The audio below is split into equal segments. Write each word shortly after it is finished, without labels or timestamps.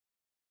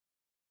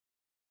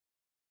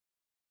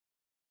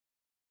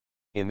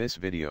In this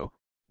video,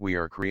 we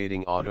are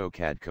creating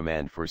AutoCAD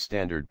command for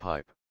standard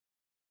pipe.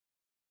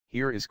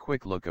 Here is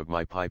quick look of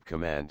my pipe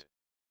command.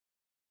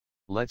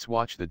 Let's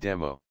watch the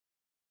demo.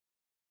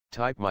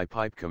 Type my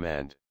pipe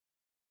command.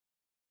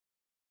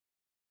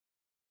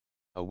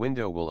 A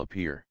window will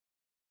appear.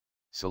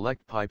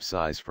 Select pipe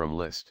size from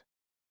list.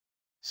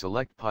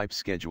 Select pipe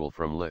schedule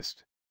from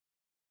list.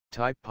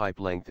 Type pipe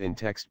length in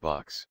text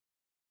box.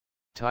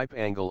 Type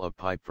angle of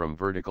pipe from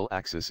vertical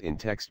axis in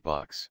text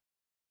box.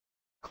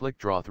 Click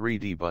Draw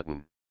 3D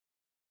button.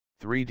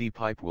 3D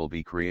pipe will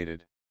be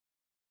created.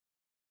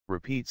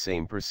 Repeat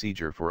same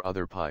procedure for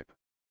other pipe.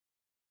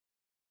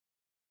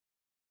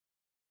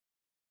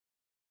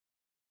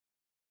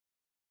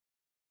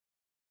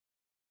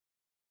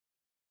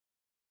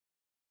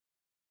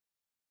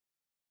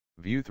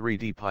 View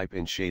 3D pipe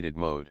in shaded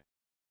mode.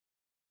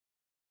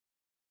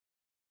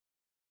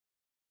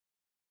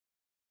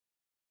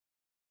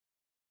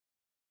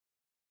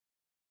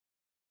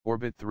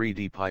 Orbit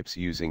 3D pipes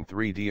using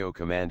 3DO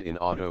command in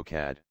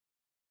AutoCAD.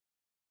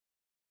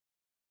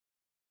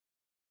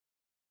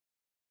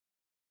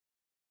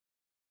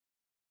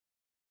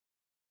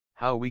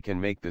 How we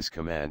can make this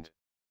command?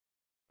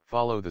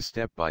 Follow the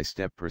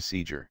step-by-step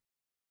procedure.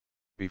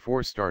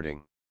 Before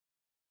starting,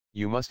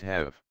 you must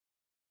have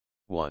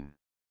 1.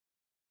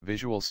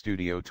 Visual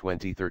Studio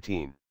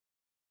 2013.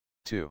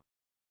 2.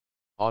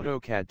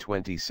 AutoCAD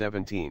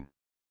 2017.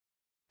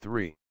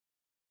 3.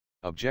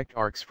 Object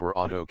Arcs for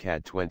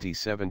AutoCAD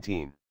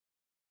 2017.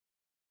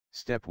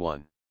 Step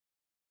 1.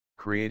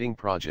 Creating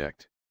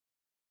project.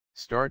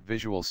 Start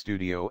Visual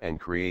Studio and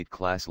create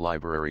class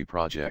library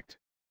project.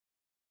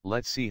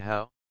 Let's see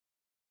how.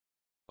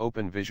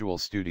 Open Visual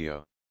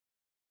Studio.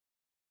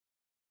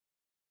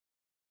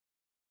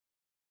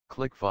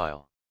 Click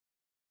File.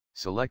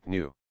 Select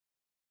New.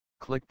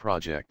 Click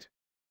Project.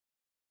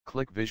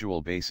 Click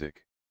Visual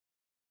Basic.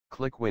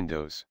 Click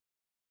Windows.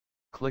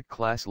 Click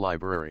Class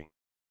Library.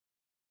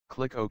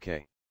 Click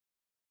OK.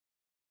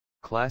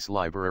 Class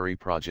Library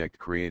project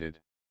created.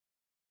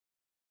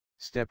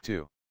 Step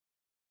 2.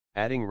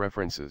 Adding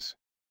references.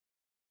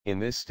 In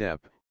this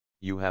step,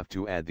 you have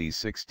to add these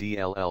 6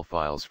 DLL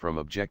files from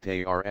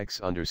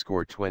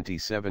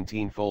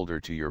object_ARX_2017 folder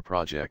to your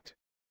project.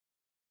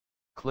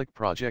 Click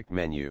Project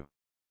menu.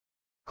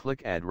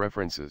 Click Add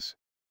References.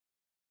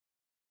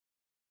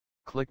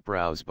 Click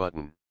Browse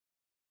button.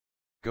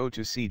 Go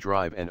to C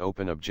drive and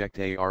open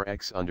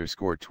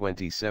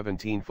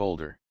object_ARX_2017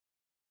 folder.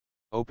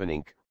 Open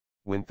Inc.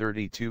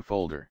 Win32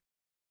 folder.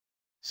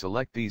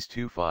 Select these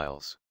 2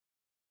 files.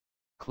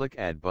 Click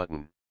Add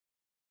button.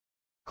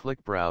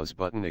 Click Browse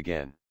button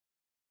again.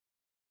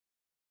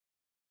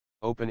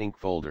 Open Inc.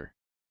 folder.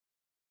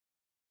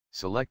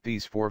 Select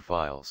these 4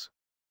 files.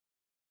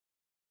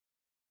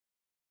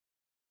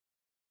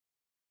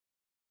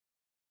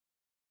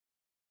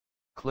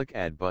 Click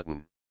Add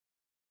button.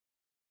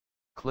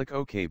 Click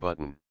OK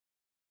button.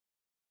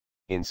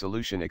 In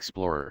Solution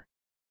Explorer,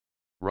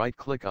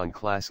 right-click on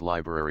Class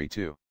Library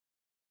 2.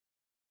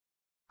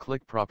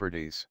 Click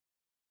Properties.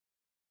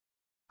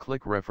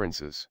 Click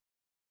References.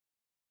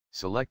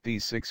 Select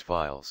these 6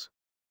 files.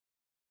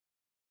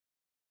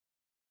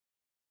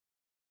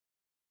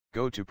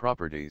 Go to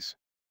Properties.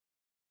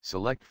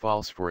 Select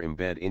False for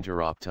Embed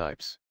Interop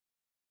Types.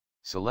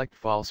 Select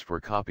False for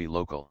Copy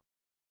Local.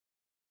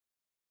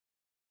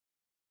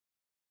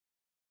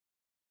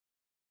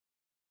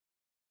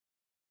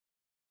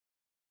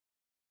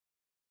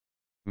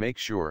 Make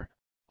sure,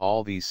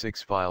 all these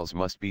 6 files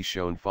must be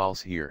shown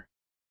false here.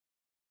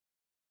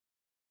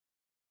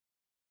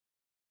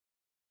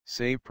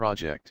 Save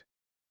project.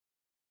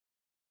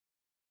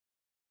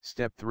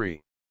 Step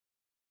 3.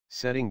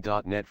 Setting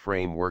 .NET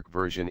Framework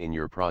version in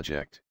your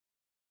project.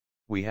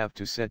 We have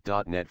to set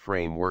 .NET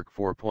Framework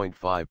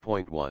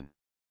 4.5.1.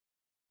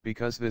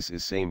 Because this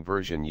is same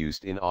version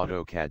used in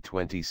AutoCAD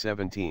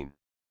 2017.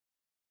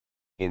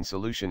 In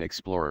Solution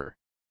Explorer,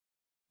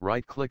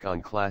 right-click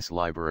on Class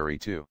Library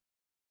 2.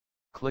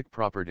 Click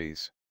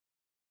Properties.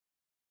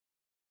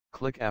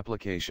 Click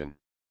Application.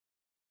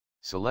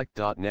 Select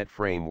 .NET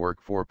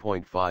Framework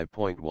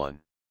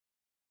 4.5.1.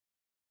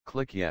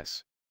 Click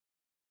Yes.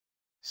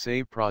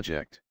 Save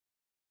project.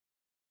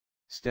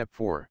 Step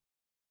 4.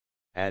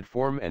 Add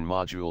form and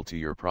module to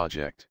your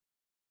project.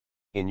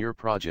 In your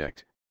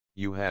project,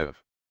 you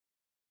have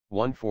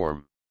 1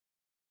 form,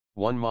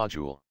 1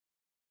 module,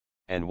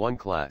 and 1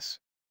 class.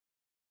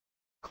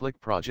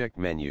 Click Project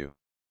menu.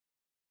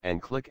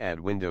 And click Add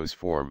Windows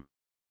Form.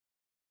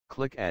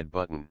 Click Add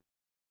button.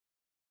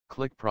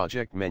 Click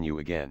Project menu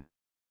again.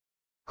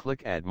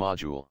 Click Add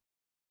Module.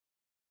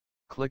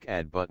 Click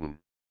Add button.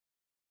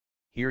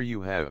 Here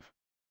you have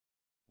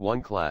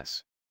 1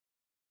 class,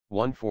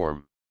 1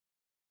 form,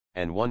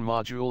 and 1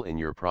 module in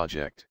your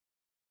project.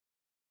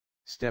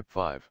 Step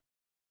 5.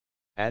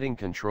 Adding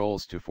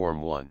controls to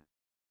Form 1.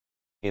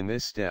 In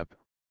this step,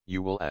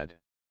 you will add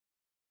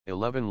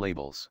 11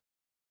 labels,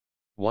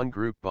 1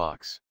 group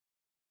box,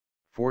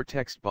 4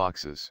 text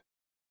boxes,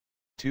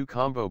 2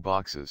 combo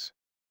boxes,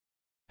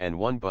 and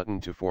 1 button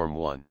to Form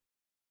 1.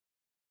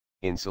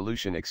 In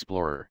Solution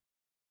Explorer,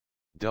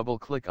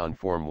 Double-click on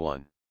Form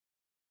 1.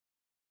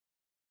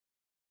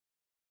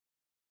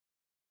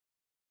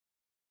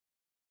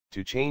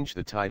 To change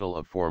the title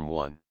of Form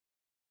 1,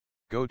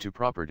 go to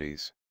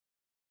Properties.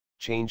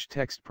 Change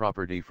Text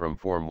Property from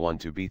Form 1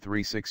 to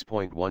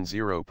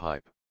B36.10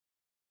 Pipe.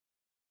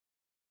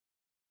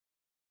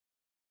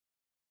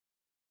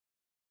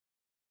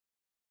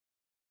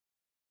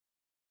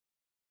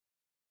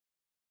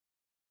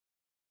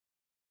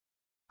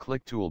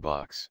 Click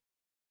Toolbox.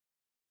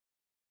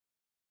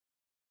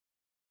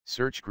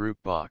 Search Group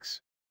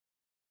Box.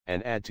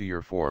 And add to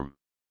your form.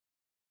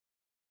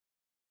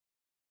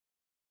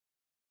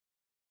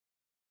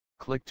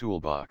 Click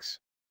Toolbox.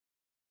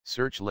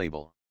 Search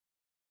Label.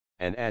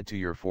 And add to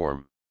your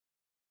form.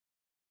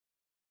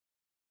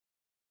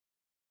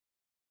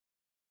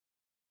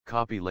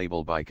 Copy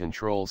label by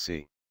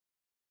Ctrl-C.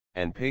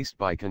 And paste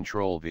by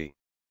Ctrl-V.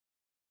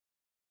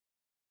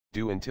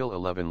 Do until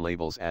 11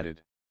 labels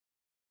added.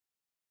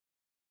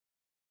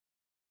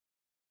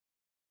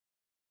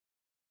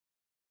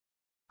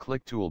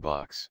 Click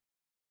Toolbox.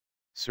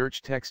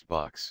 Search Text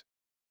Box.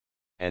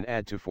 And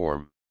add to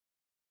form.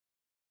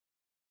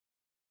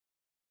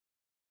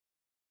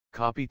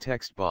 Copy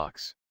text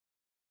box.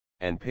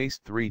 And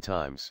paste 3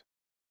 times.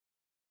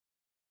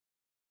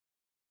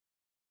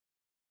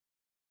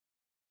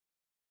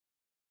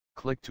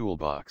 Click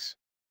Toolbox.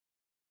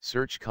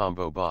 Search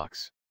Combo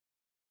Box.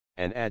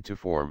 And add to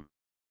form.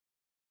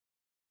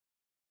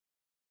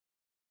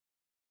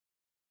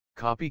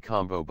 Copy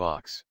Combo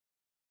Box.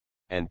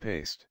 And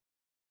paste.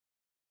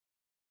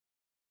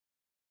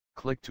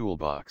 Click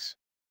Toolbox.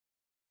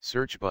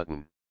 Search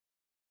button.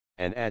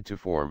 And add to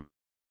form.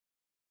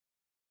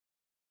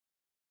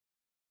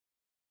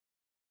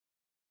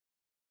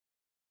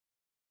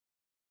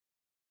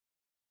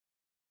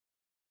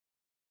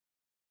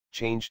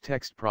 Change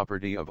text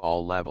property of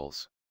all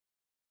labels.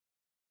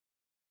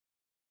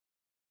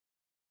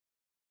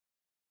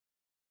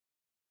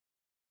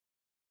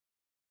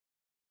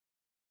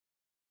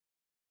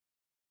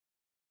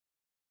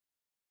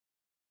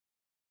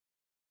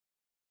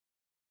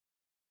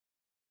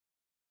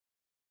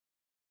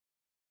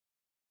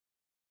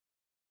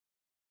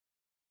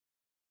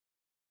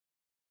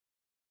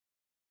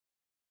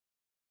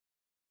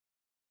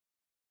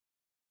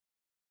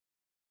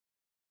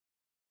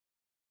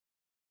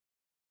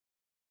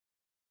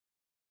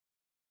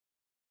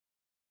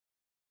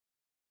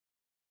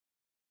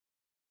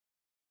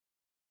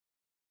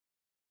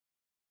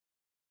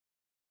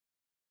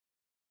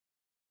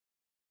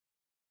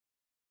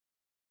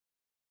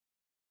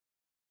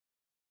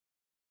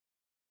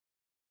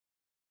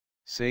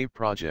 Save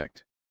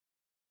project.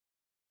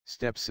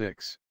 Step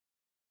 6.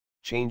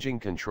 Changing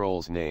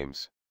controls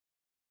names.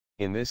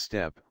 In this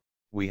step,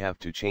 we have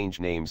to change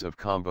names of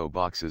combo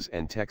boxes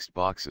and text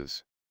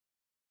boxes.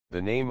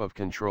 The name of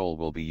control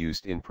will be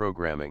used in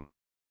programming.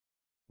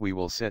 We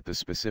will set the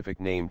specific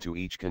name to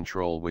each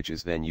control, which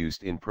is then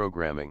used in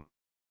programming.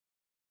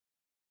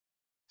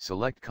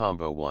 Select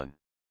Combo 1.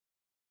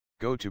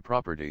 Go to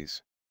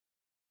Properties.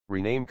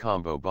 Rename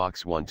Combo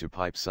Box 1 to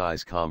Pipe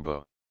Size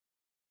Combo.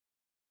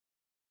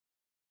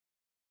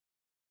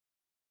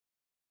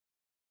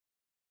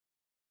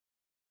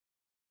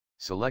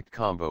 Select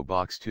Combo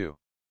Box 2.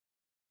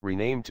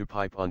 Rename to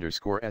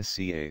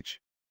Pipe_SCH.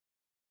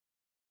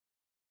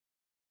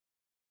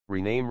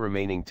 Rename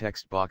remaining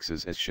text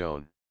boxes as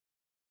shown.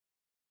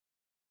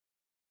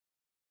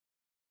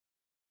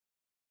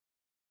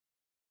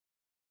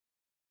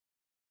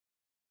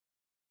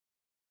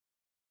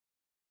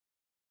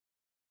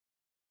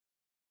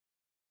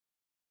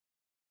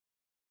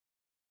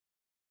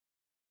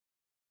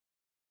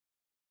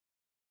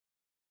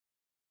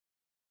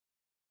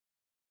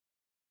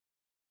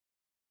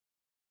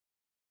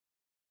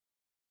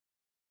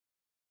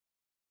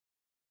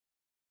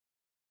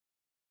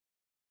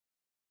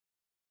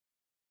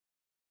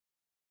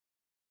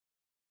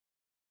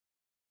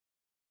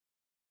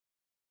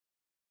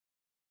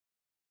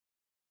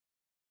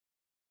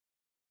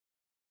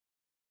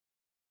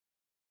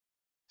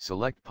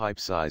 Select Pipe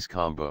Size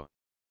Combo.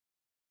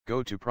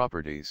 Go to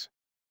Properties.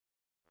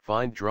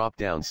 Find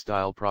drop-down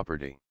Style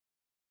property.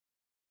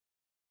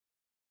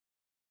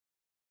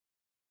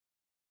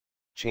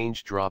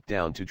 Change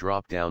drop-down to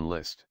drop-down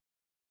list.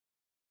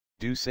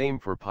 Do same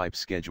for Pipe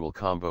Schedule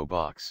Combo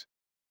Box.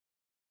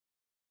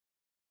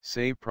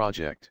 Save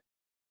project.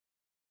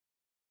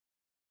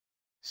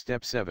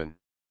 Step 7.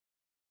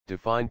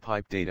 Define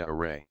pipe data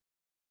array.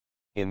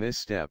 In this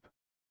step,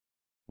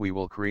 we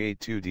will create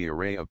 2D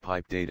array of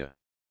pipe data.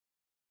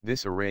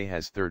 This array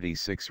has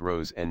 36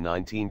 rows and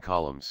 19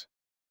 columns.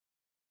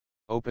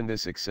 Open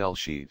this Excel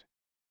sheet.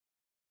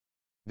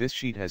 This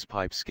sheet has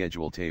pipe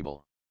schedule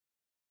table,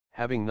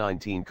 having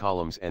 19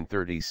 columns and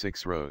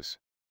 36 rows.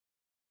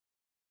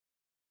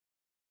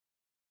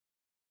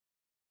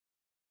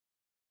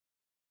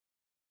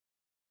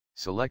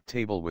 Select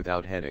Table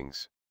without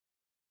headings.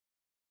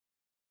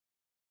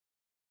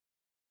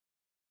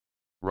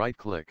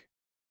 Right-click.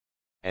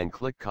 And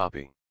click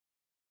Copy.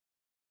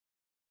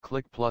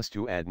 Click plus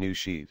to add new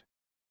sheet.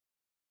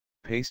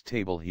 Paste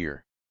table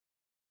here.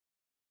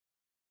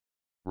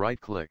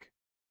 Right-click,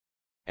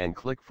 and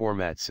click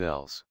Format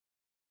Cells.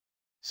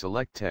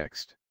 Select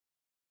Text,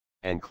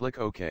 and click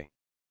OK.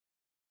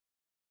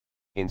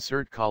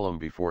 Insert column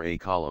before a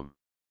column,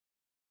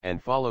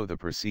 and follow the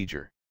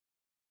procedure.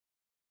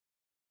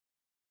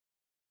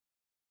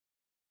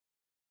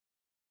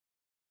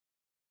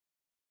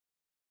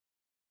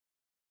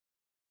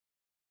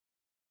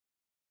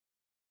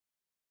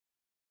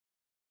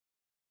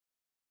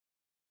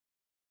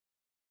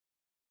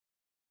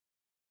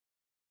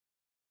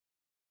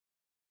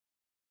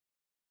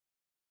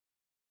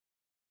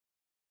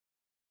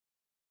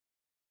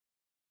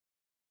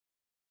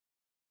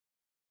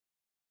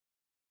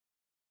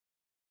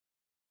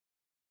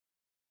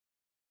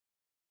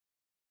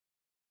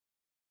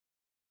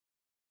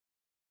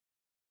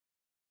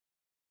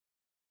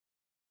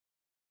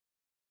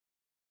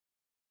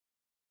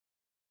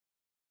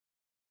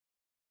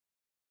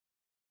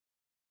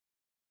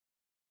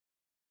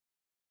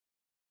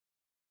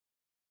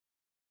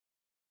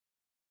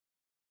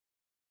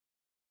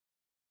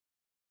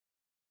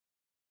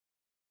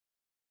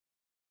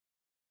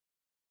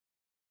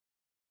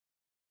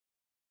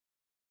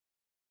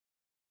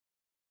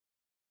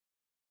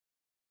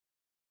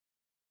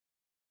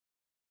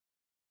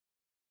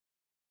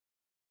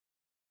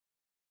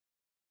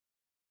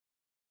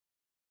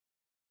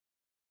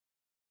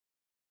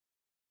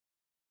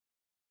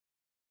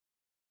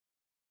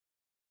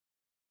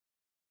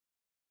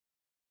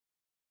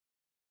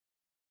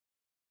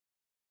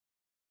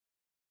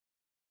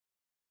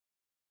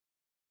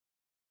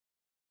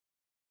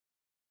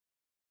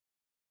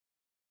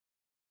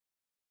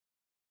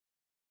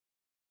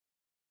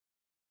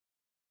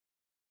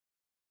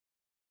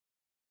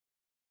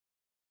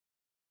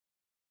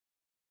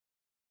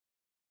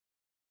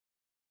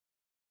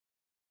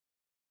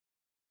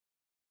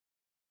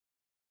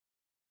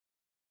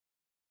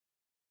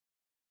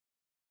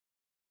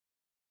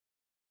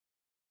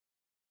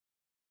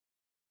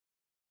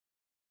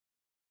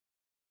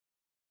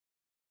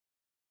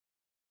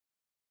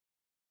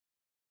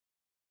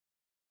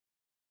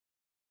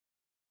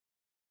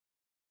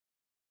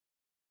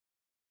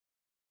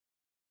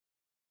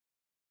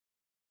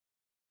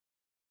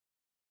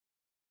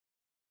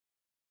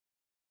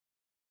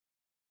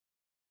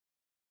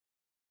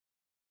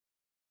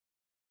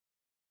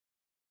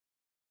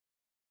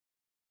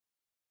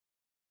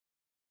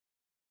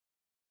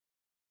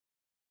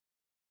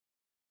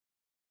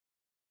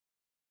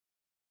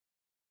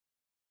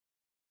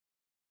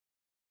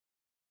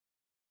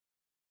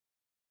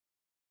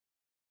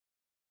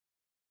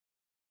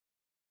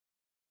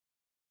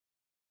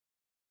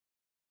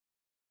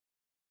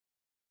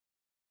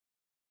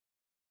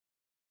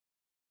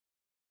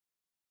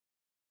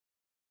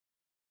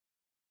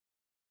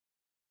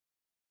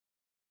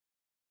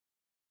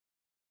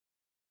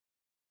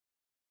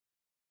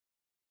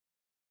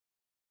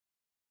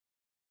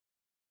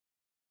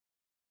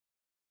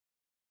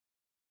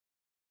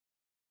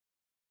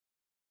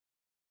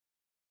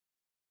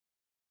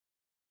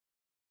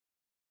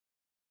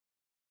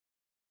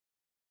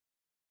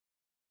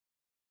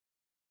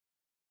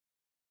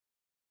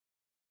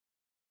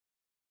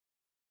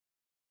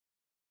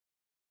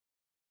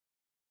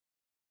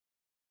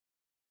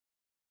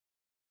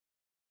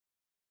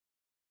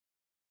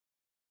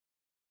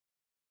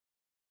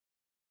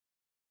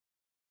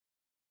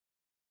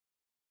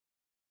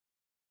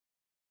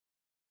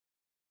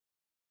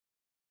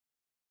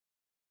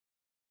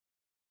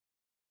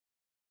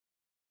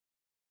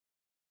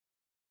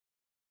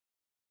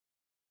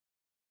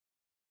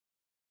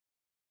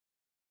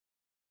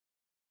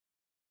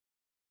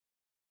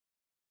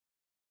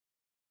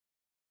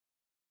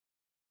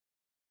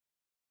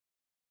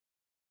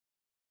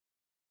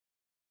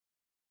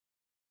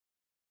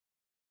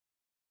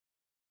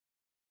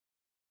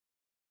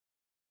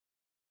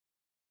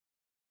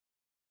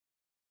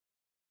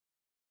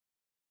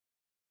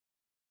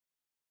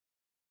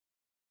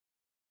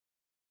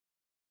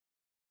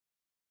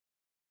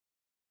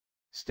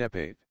 Step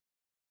 8.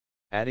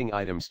 Adding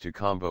items to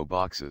combo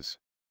boxes.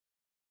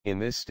 In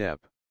this step,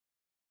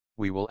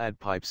 we will add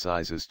pipe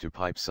sizes to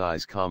pipe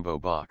size combo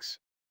box,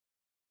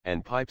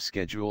 and pipe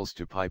schedules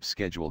to pipe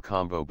schedule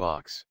combo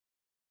box.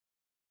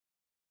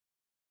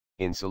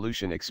 In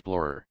Solution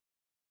Explorer,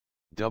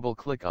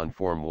 double-click on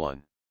Form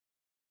 1.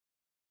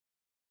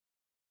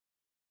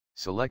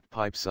 Select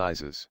pipe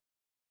sizes,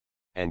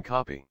 and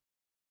copy.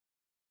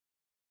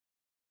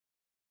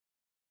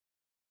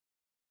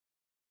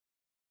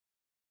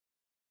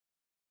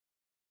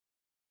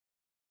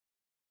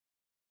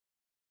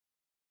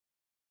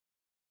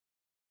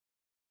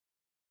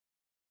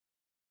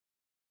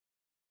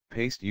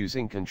 Paste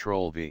using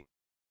Ctrl-V.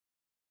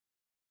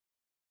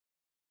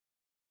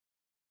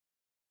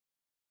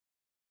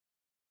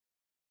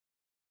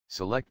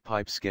 Select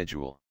pipe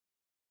schedule,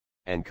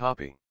 and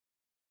copy.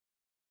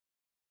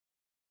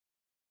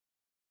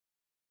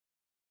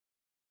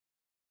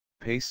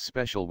 Paste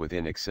special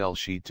within Excel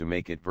sheet to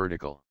make it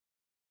vertical.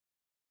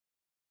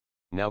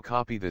 Now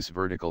copy this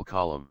vertical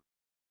column.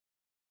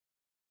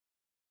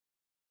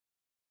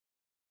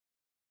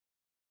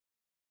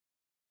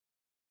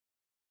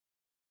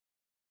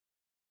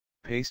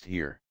 Paste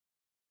here.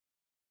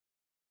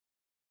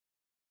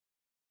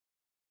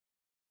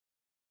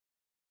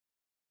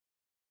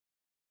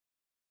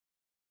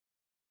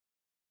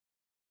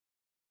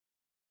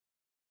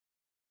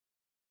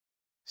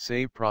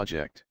 Save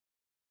project.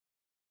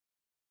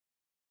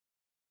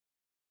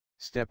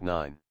 Step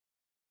 9.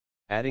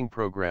 Adding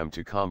program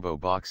to combo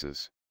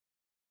boxes.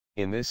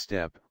 In this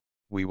step,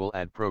 we will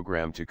add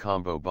program to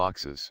combo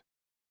boxes.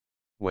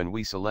 When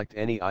we select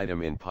any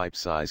item in pipe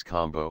size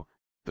combo,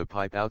 the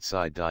pipe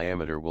outside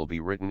diameter will be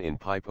written in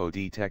pipe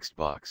OD text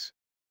box.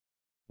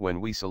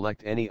 When we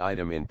select any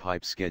item in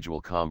pipe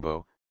schedule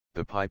combo,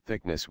 the pipe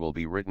thickness will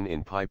be written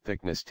in pipe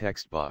thickness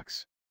text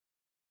box.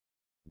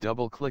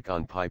 Double-click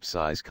on pipe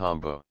size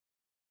combo.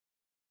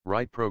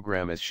 Write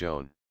program as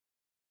shown.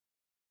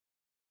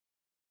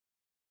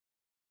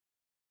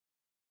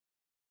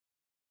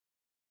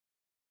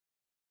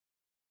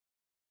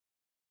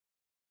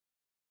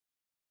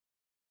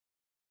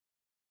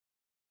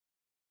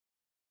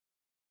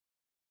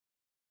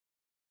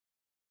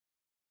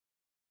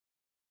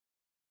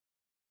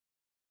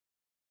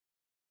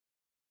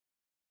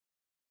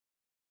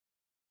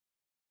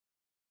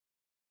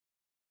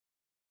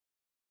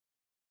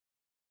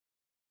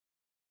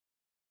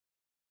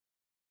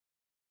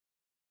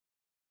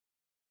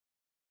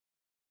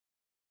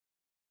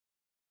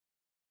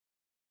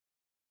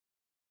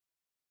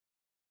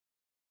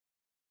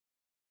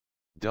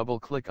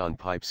 Double-click on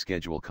pipe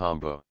schedule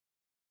combo.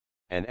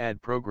 And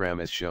add program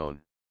as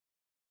shown.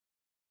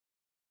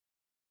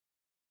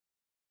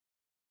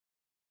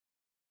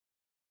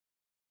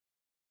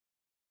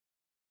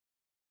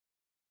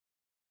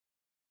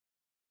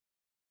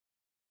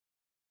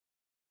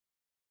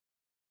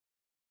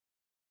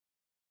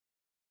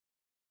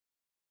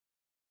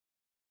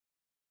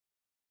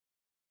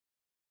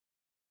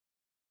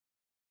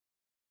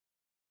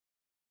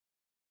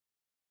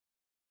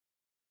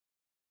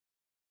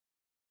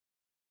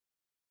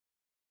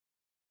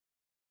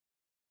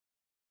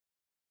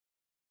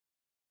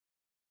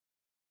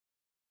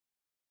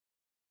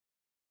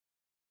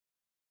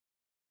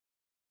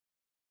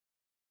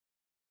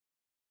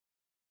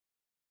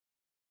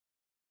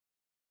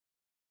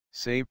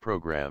 Save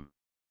program.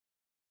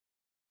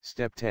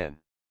 Step 10.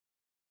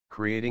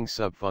 Creating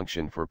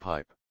subfunction for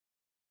pipe.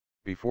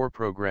 Before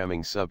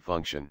programming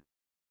subfunction,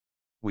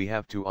 we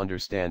have to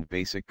understand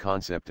basic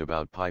concept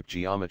about pipe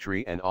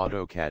geometry and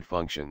AutoCAD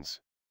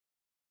functions.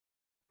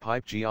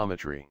 Pipe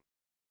geometry.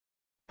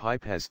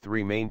 Pipe has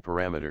three main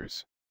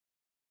parameters.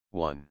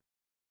 1.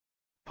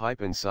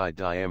 Pipe inside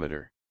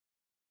diameter.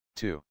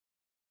 2.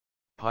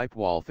 Pipe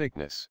wall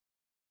thickness.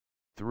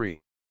 3.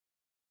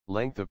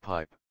 Length of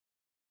pipe.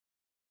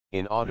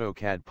 In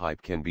AutoCAD,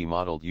 pipe can be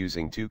modeled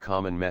using two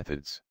common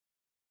methods.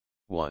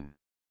 1.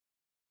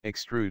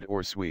 Extrude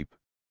or sweep.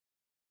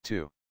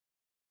 2.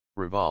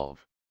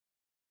 Revolve.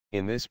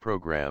 In this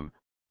program,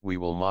 we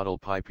will model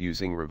pipe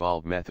using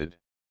revolve method.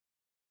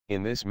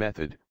 In this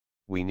method,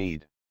 we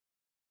need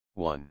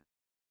 1.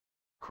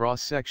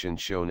 Cross-section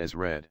shown as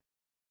red.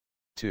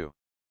 2.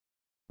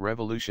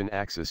 Revolution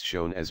axis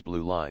shown as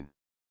blue line.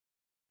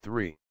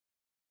 3.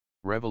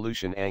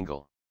 Revolution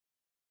angle.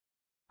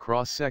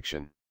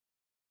 Cross-section.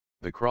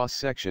 The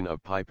cross-section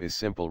of pipe is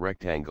simple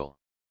rectangle.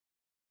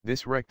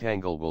 This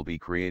rectangle will be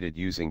created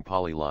using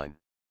polyline.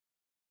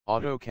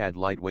 AutoCAD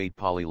lightweight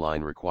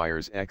polyline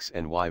requires X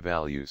and Y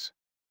values.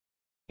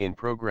 In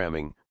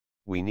programming,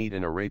 we need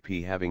an array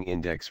P having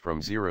index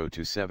from 0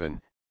 to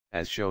 7,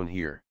 as shown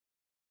here.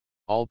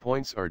 All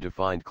points are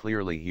defined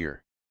clearly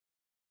here.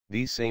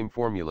 These same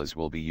formulas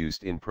will be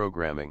used in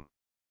programming.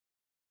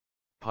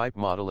 Pipe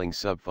modeling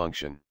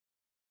subfunction.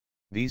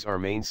 These are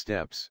main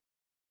steps.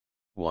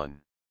 1.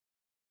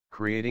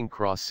 Creating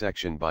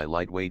cross-section by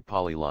lightweight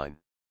polyline.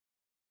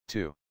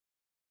 2.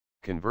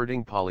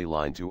 Converting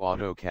polyline to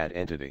AutoCAD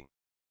entity.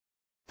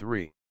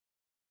 3.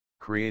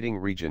 Creating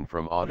region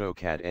from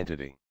AutoCAD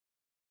entity.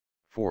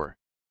 4.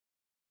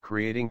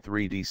 Creating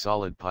 3D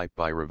solid pipe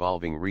by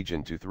revolving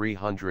region to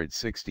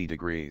 360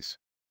 degrees.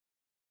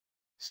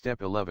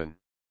 Step 11.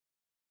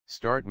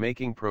 Start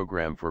making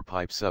program for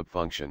pipe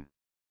subfunction.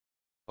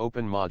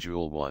 Open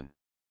Module 1.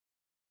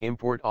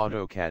 Import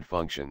AutoCAD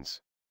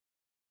functions.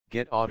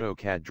 Get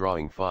AutoCAD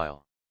drawing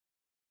file.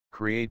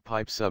 Create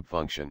pipe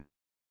subfunction.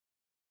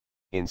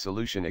 In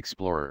Solution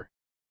Explorer,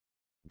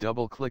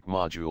 double-click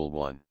Module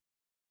 1.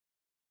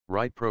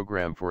 Write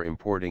program for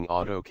importing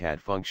AutoCAD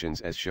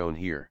functions as shown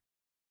here.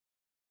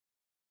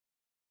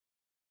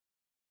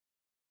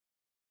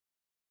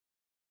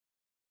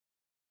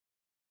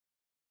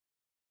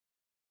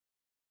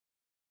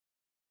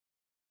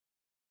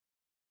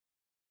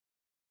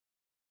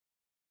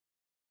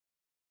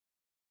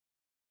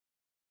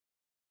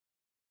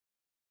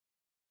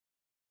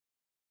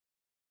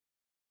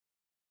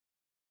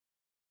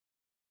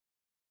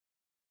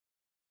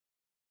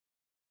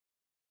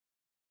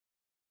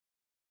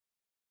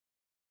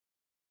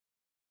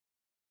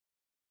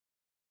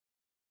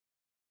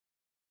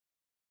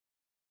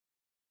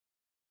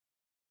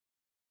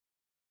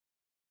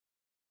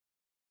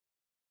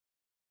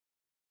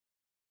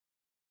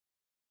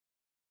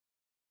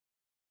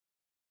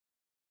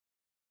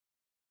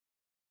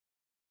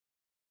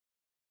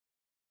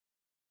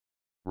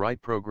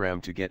 Write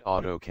program to get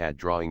AutoCAD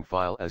drawing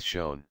file as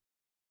shown.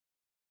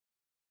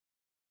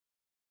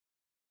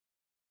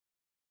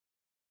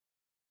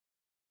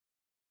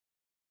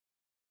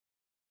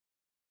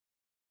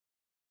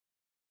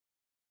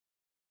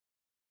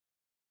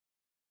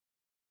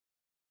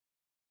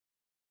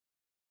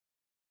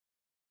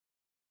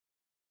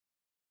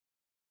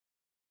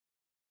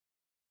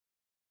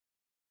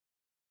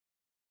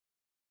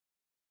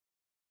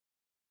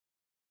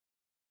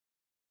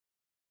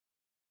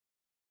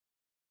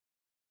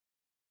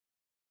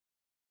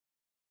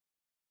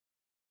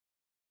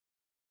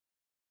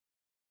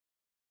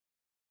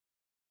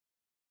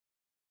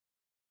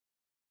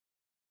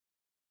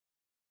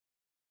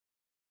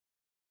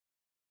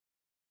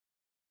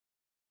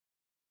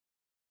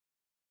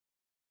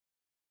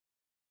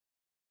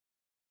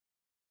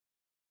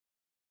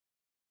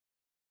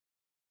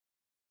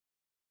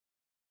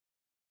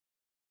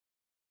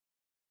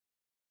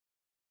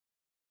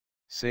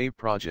 Save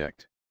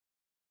project.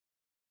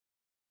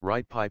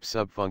 Write pipe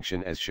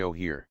subfunction as show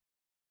here.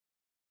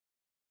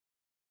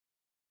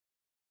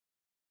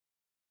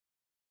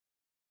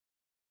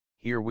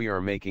 Here we are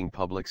making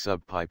public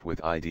subpipe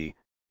with ID,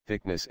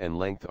 thickness and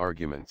length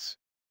arguments.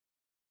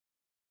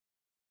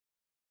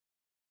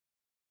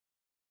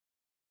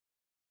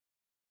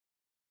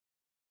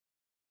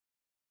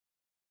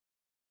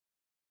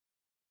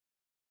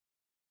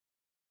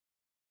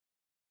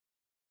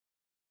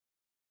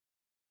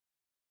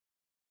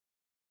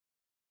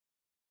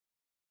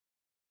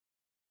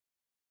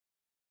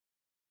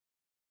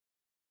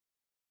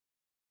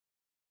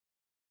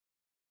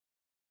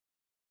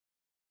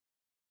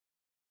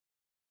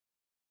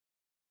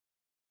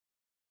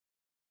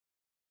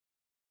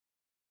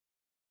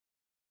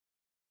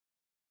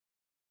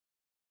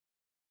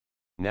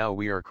 Now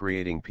we are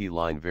creating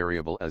p-line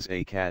variable as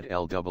AutoCAD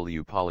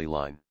LW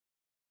polyline.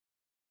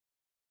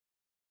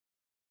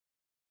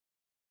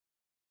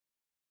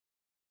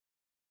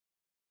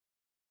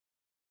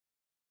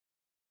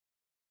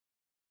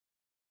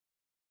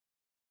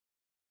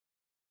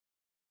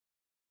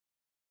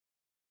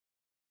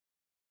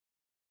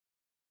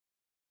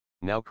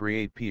 Now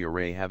create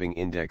p-array having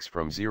index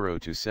from 0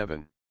 to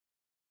 7.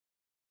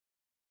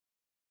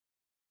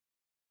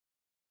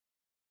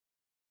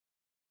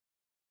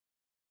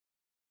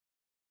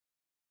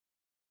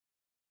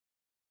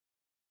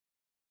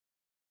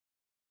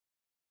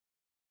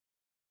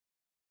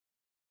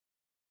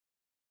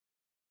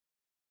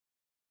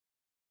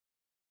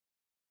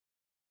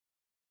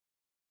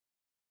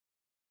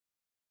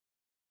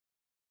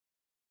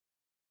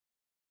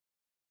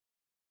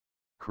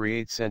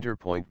 Create center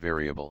point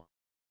variable.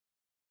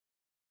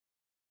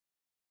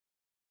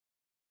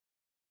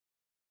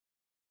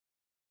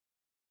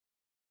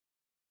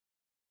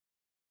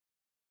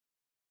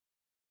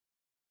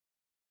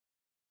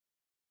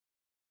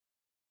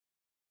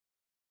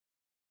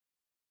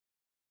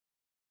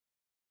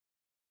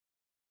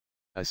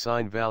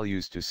 Assign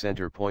values to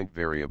center point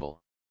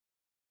variable.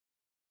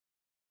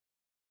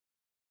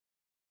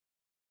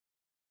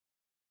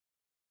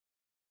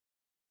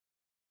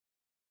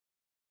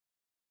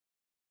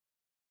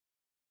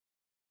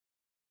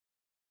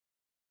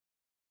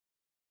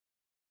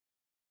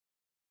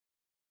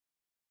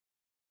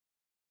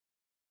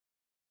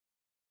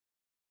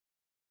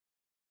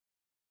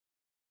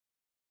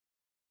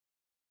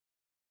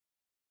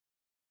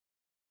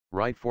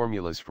 Write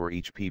formulas for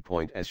each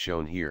p-point as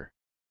shown here.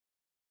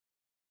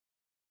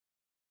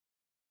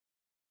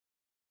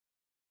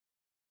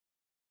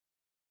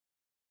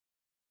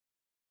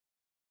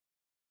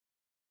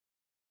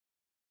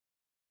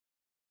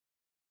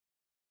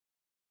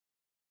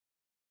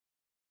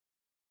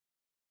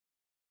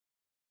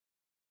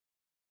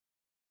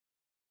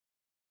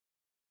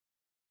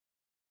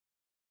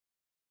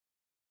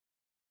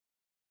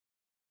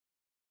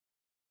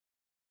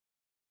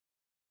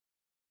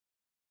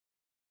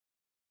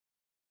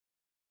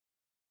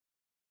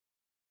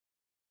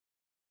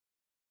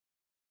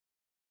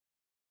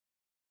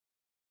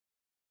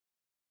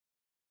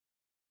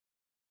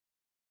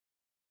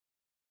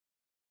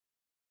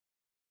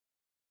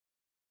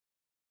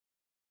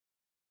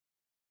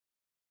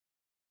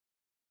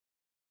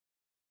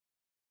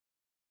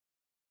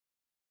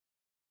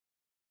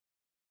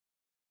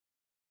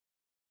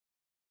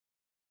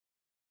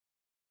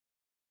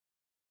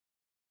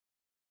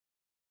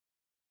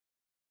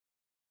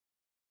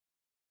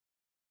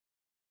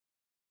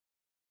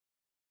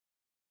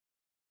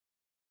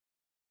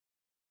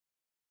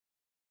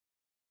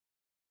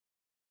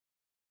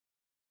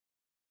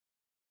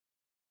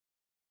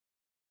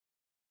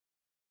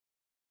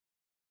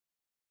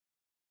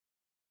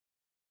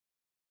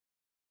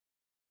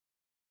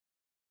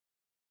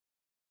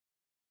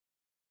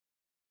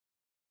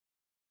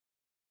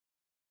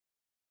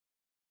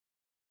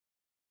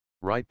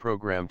 Write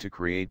program to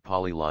create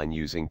polyline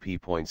using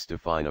p-points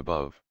defined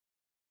above.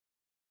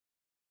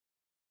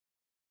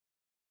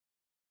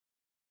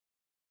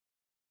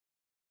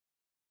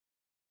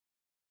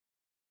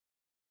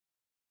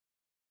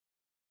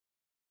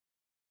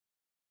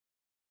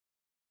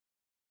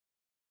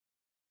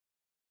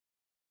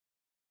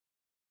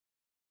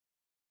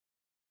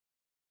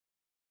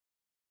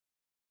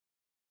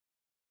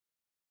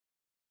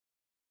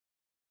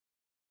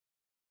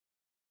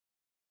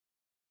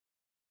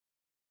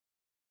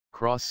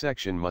 Cross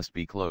section must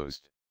be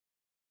closed.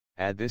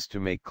 Add this to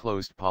make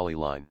closed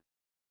polyline.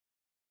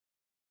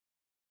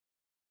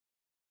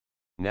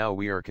 Now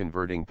we are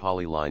converting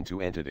polyline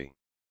to entity.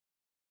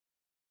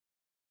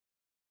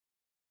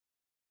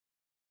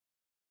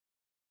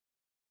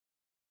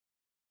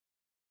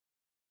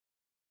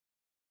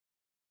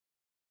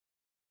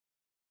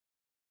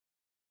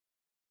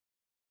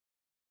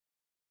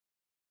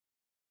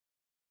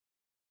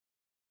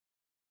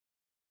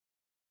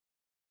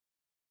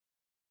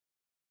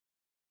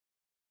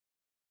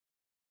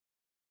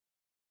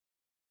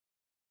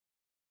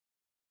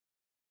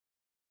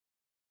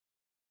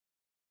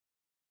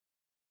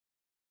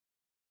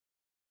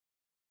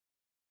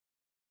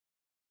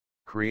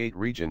 Create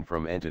region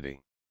from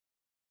entity.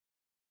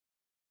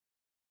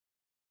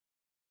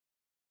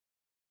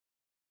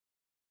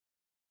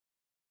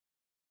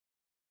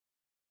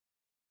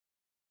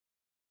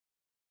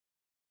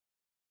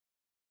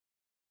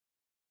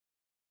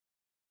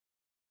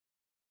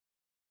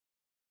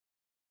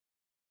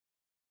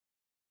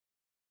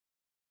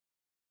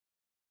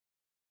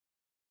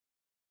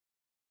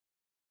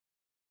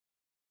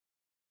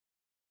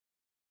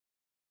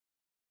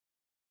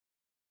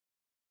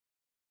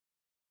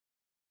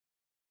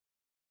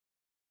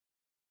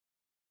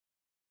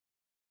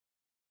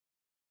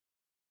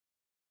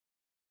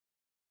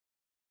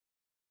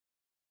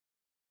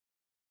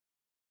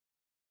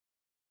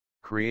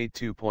 Create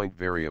 2-point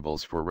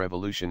variables for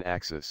revolution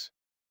axis.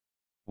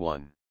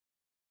 1.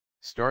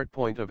 Start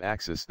point of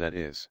axis, that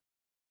is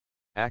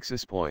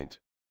axis point.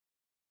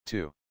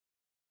 2.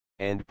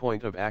 End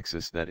point of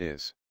axis, that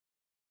is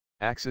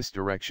axis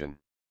direction.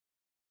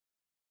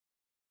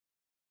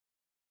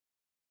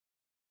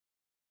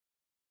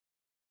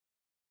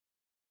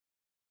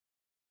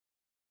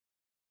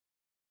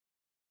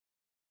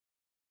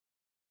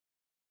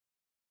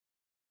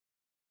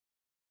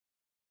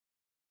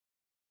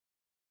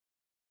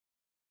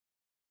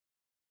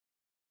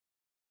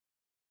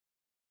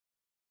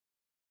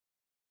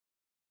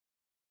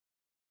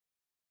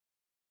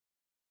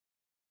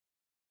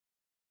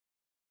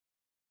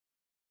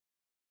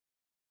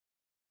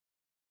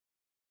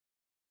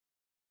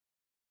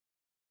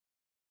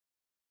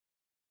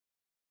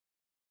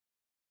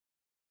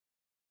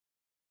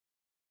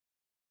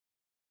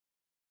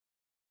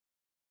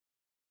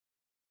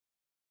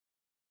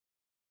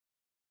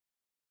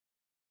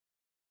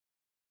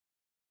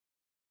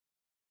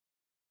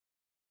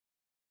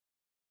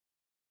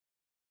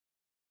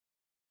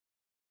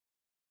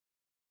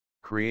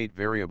 Create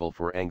variable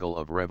for angle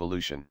of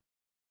revolution.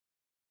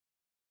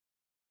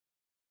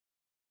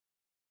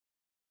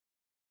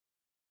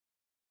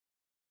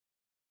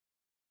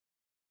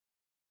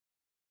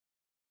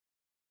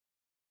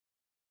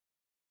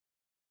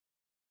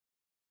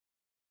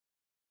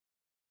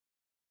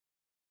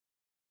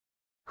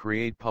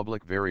 Create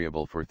public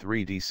variable for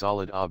 3D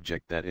solid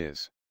object, that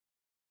is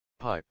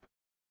pipe.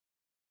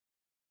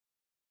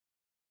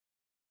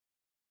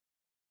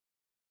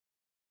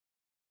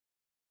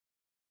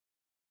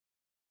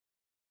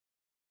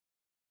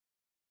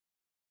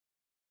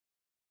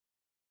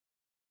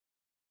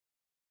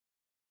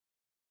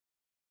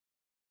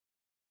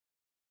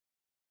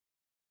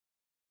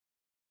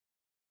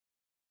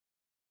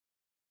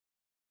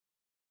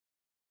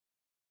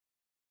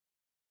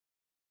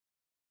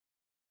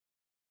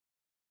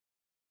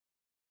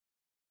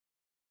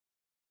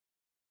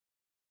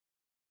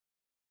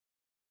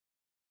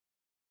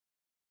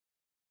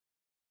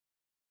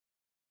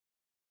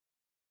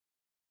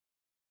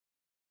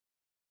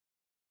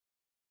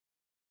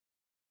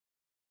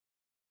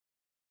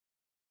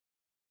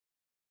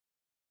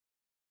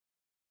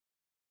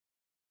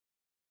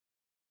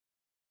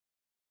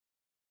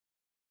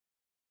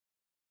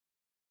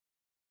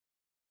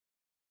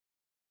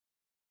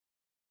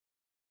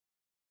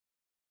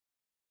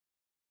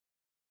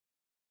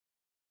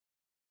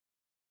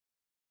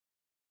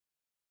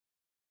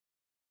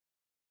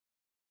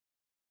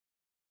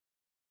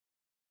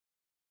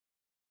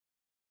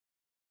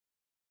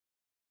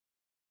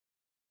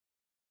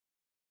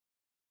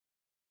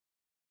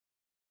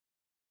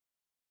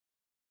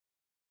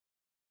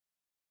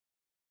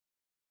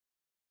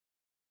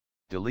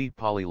 Delete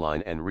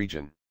polyline and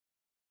region.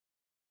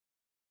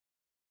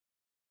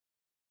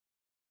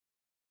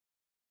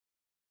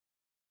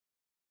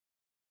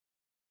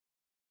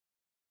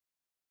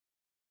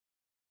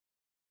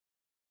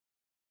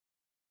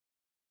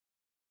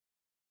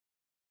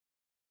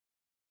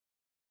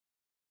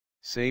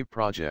 Save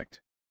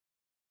project.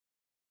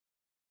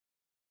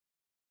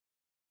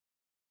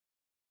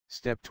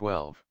 Step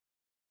 12.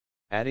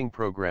 Adding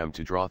program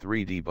to draw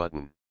 3D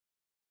button.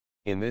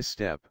 In this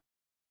step,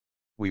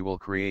 we will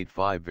create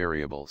 5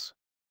 variables.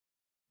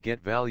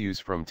 Get values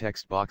from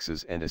text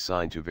boxes and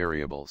assign to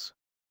variables.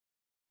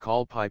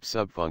 Call pipe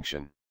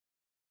subfunction.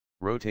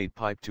 Rotate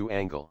pipe to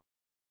angle.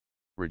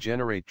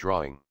 Regenerate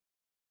drawing.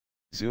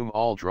 Zoom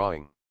all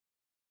drawing.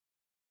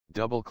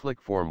 Double-click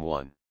Form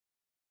 1.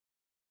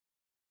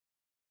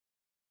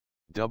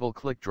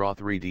 Double-click Draw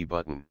 3D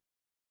button.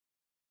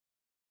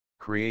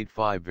 Create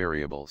 5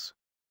 variables.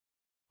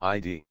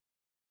 ID.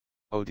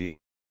 OD.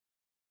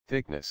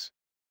 Thickness.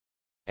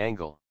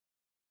 Angle.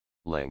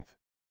 Length.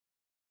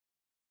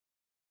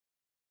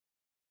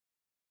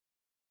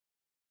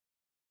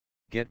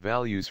 Get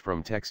values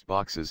from text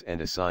boxes and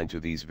assign to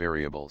these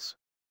variables.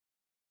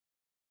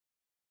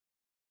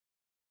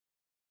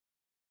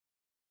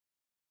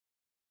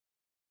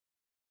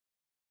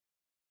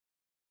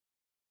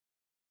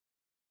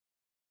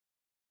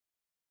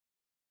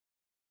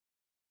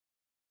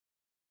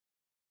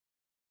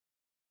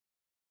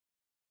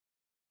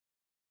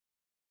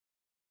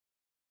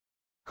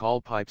 Call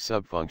pipe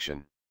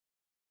subfunction.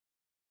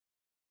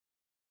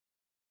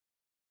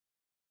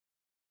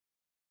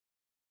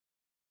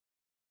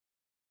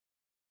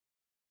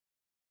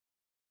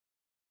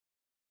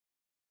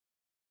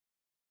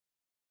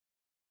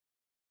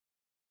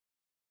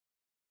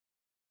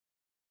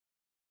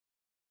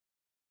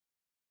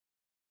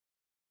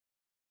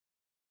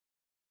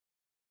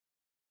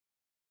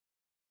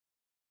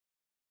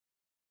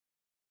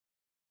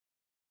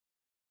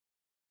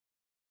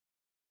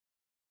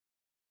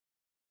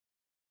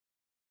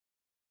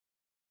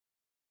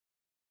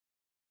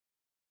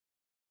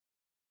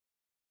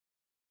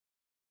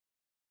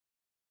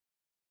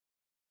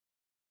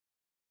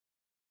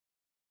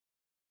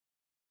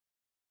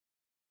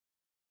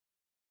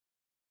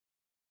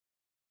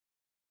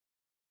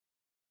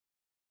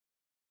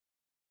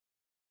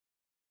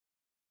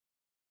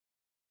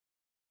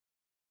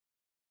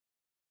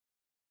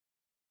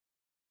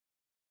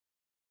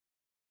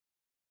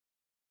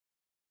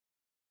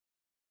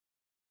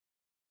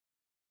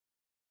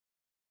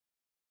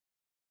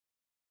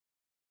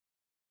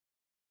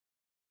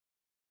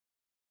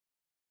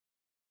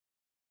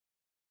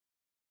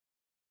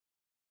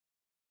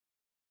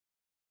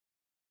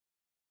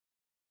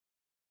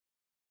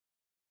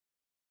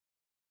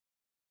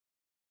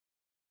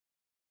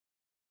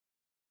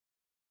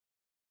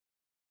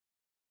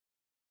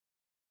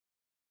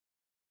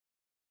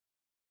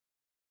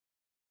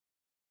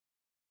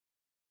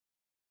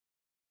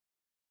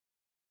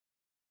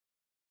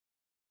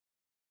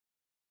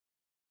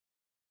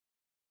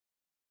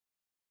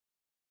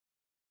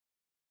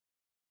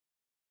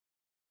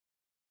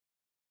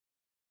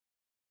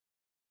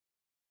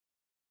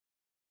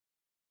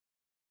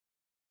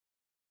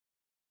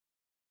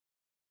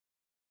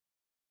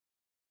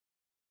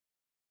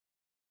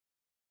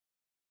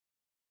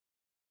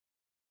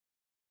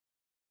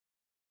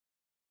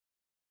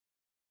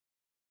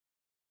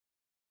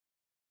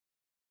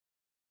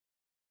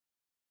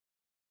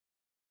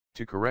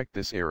 To correct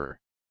this error,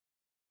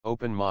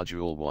 open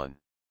Module 1.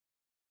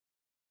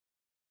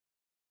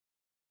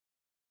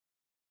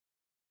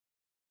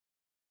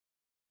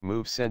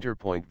 Move center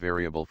point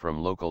variable from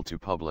local to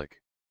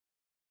public.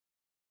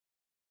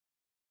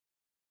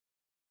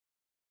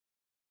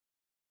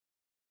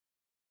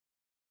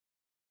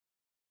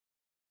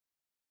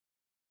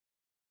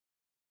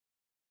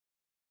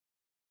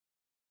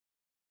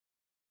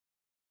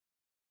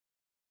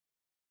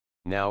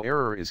 Now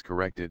error is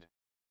corrected.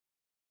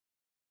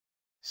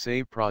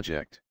 Save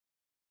project.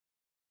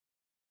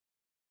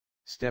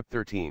 Step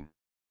 13.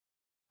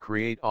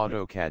 Create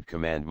AutoCAD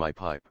command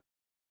mypipe.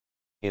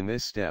 In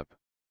this step,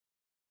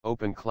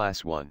 open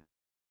class 1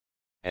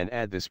 and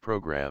add this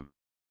program.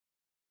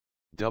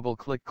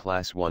 Double-click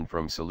class 1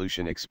 from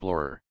Solution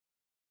Explorer.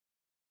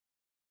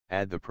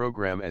 Add the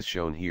program as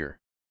shown here.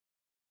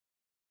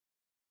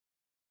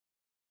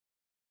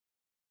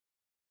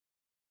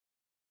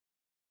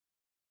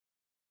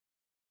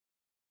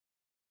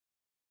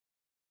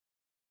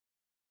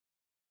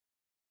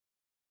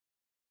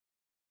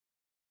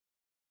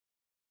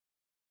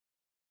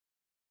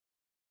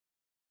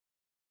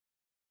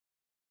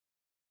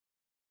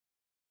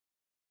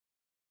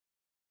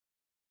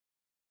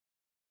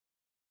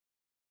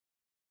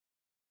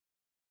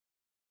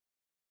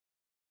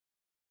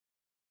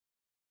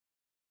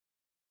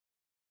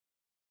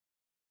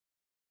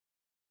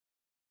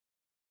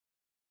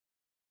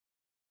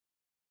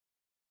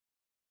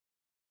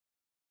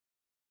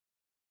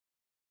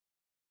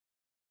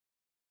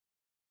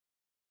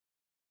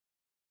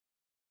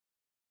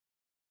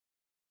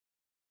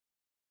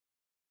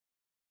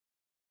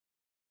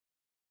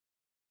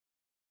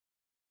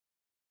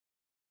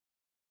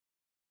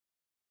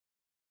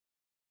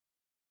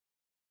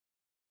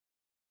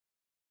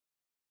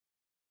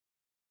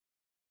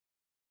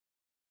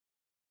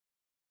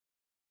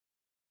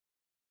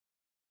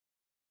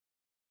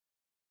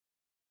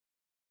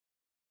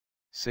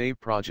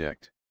 Save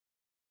project.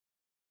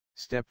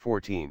 Step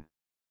 14.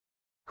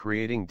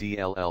 Creating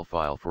DLL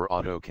file for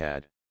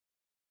AutoCAD.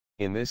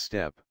 In this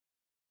step,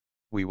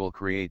 we will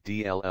create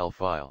DLL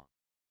file.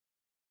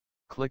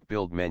 Click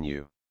Build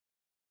menu.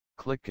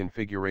 Click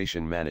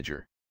Configuration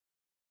Manager.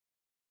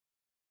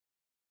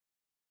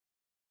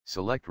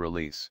 Select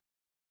Release.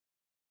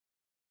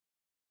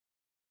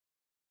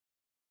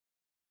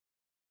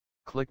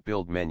 Click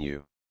Build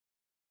menu.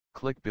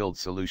 Click Build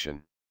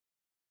Solution.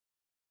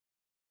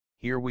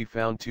 Here we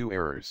found two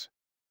errors.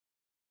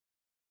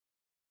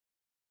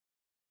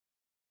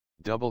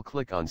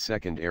 Double-click on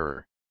second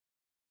error.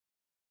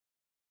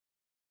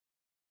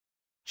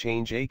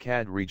 Change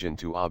AutoCAD region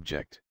to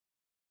object.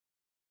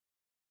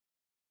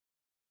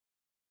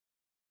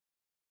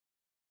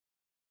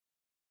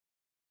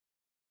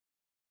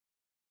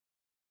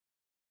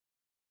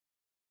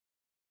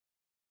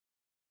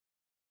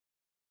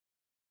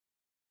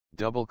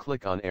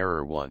 Double-click on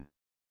Error 1.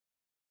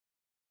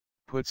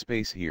 Put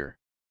space here.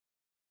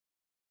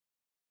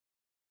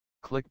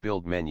 Click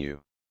Build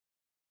menu.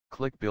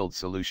 Click Build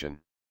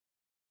Solution.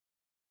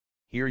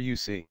 Here you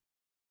see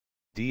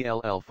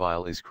DLL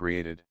file is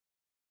created.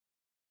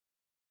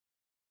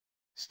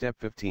 Step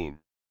 15.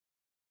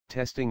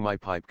 Testing my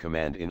pipe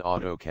command in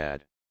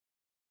AutoCAD.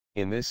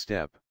 In this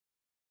step,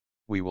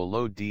 we will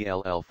load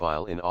DLL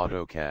file in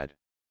AutoCAD.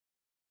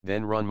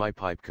 Then run my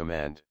pipe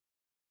command.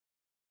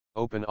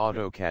 Open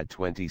AutoCAD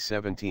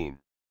 2017.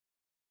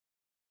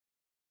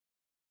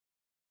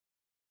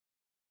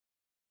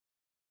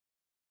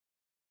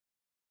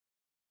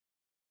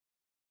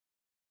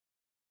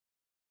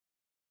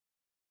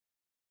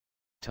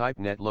 Type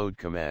netload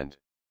command.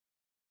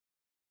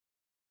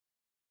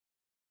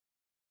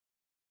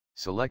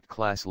 Select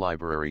class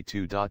library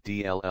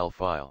 2.dll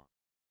file.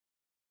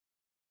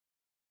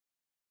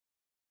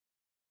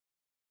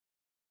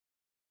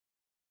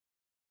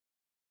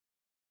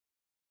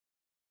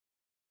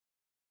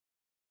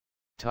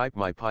 Type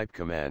my pipe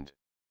command.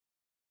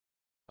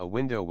 A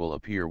window will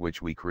appear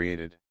which we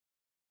created.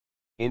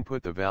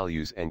 Input the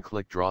values and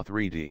click Draw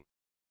 3D.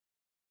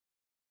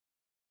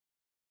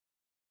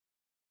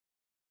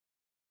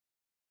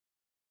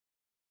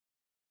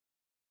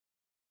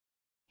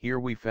 Here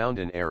we found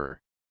an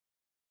error.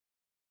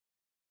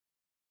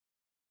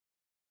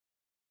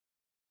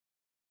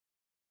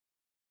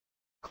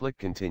 Click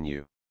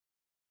Continue.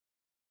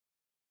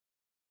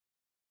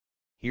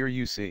 Here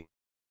you see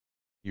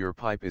your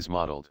pipe is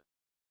modeled.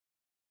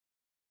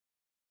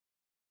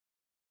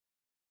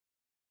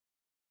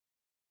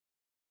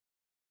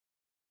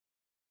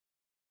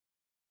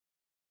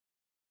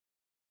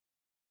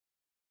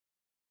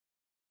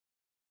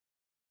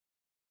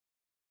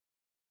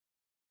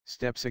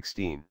 Step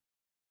 16.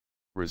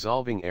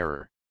 Resolving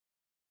error.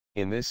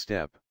 In this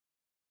step,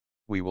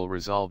 we will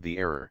resolve the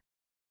error.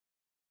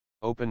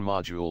 Open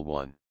Module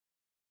 1.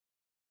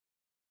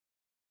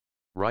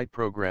 Write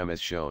program as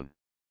shown.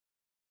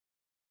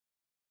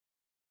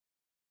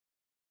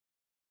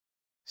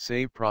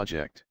 Save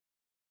project.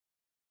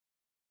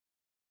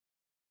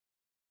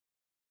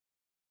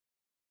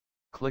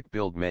 Click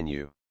Build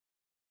menu.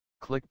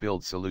 Click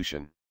Build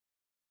Solution.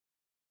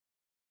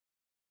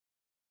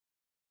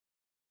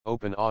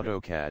 Open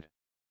AutoCAD.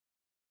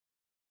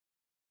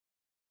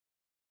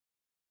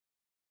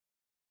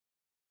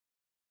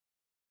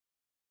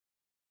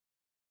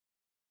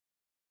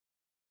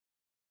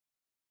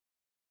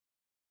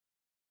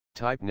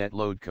 Type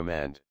netload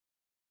command.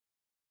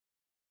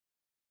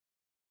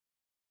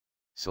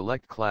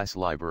 Select class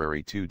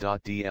library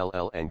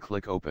 2.dll and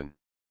click Open.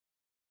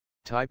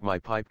 Type my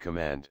pipe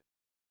command.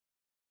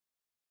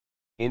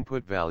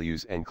 Input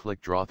values and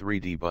click Draw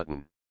 3D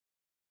button.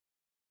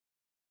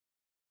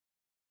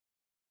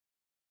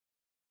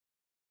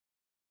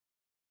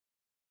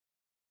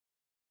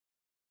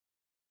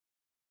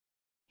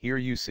 Here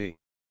you see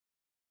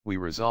we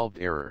resolved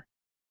error.